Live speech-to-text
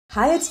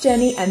Hi, it's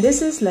Jenny and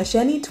this is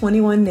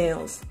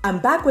LaShenny21Nails. I'm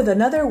back with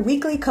another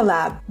weekly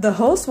collab. The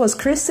host was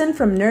Kristen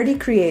from Nerdy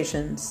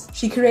Creations.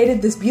 She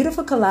created this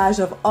beautiful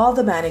collage of all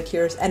the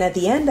manicures, and at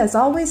the end, as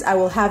always, I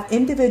will have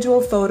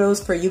individual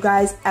photos for you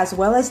guys as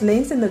well as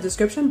links in the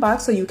description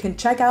box so you can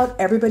check out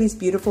everybody's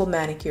beautiful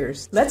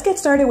manicures. Let's get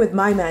started with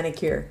my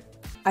manicure.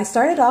 I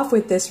started off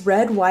with this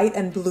red, white,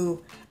 and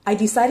blue. I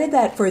decided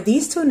that for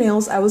these two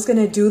nails, I was going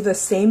to do the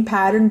same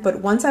pattern, but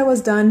once I was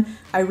done,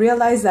 I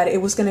realized that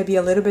it was going to be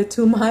a little bit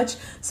too much.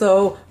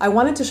 So I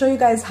wanted to show you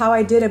guys how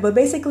I did it, but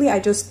basically I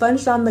just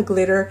sponged on the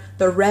glitter,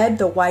 the red,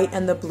 the white,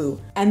 and the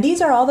blue. And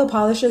these are all the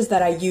polishes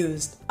that I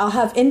used. I'll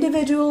have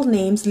individual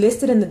names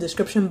listed in the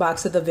description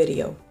box of the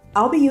video.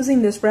 I'll be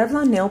using this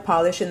Revlon nail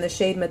polish in the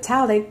shade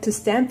Metallic to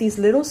stamp these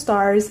little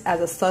stars as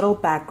a subtle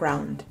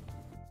background.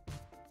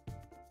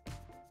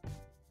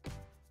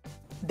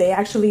 They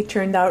actually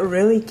turned out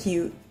really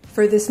cute.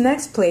 For this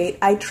next plate,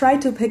 I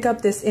tried to pick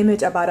up this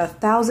image about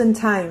 1,000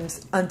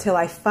 times until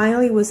I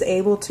finally was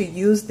able to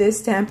use this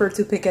stamper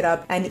to pick it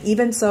up, and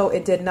even so,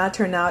 it did not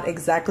turn out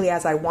exactly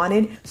as I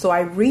wanted, so I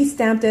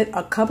re-stamped it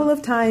a couple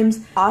of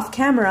times off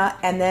camera,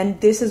 and then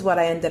this is what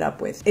I ended up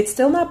with. It's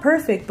still not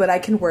perfect, but I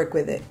can work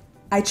with it.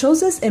 I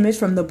chose this image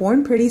from the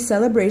Born Pretty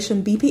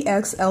Celebration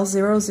BPX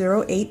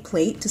L008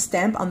 plate to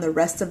stamp on the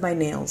rest of my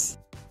nails.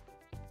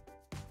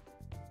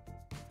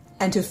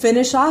 And to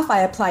finish off,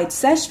 I applied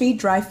Seche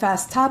Dry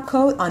Fast Top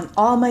Coat on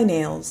all my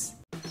nails.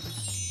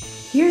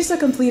 Here's the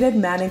completed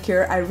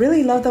manicure. I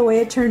really love the way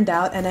it turned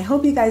out and I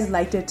hope you guys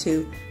liked it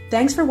too.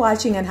 Thanks for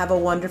watching and have a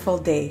wonderful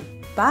day.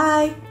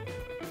 Bye!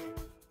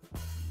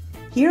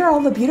 Here are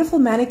all the beautiful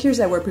manicures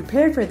that were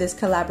prepared for this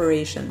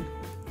collaboration.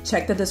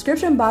 Check the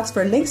description box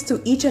for links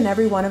to each and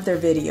every one of their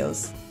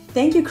videos.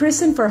 Thank you,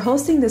 Kristen, for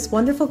hosting this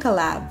wonderful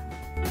collab.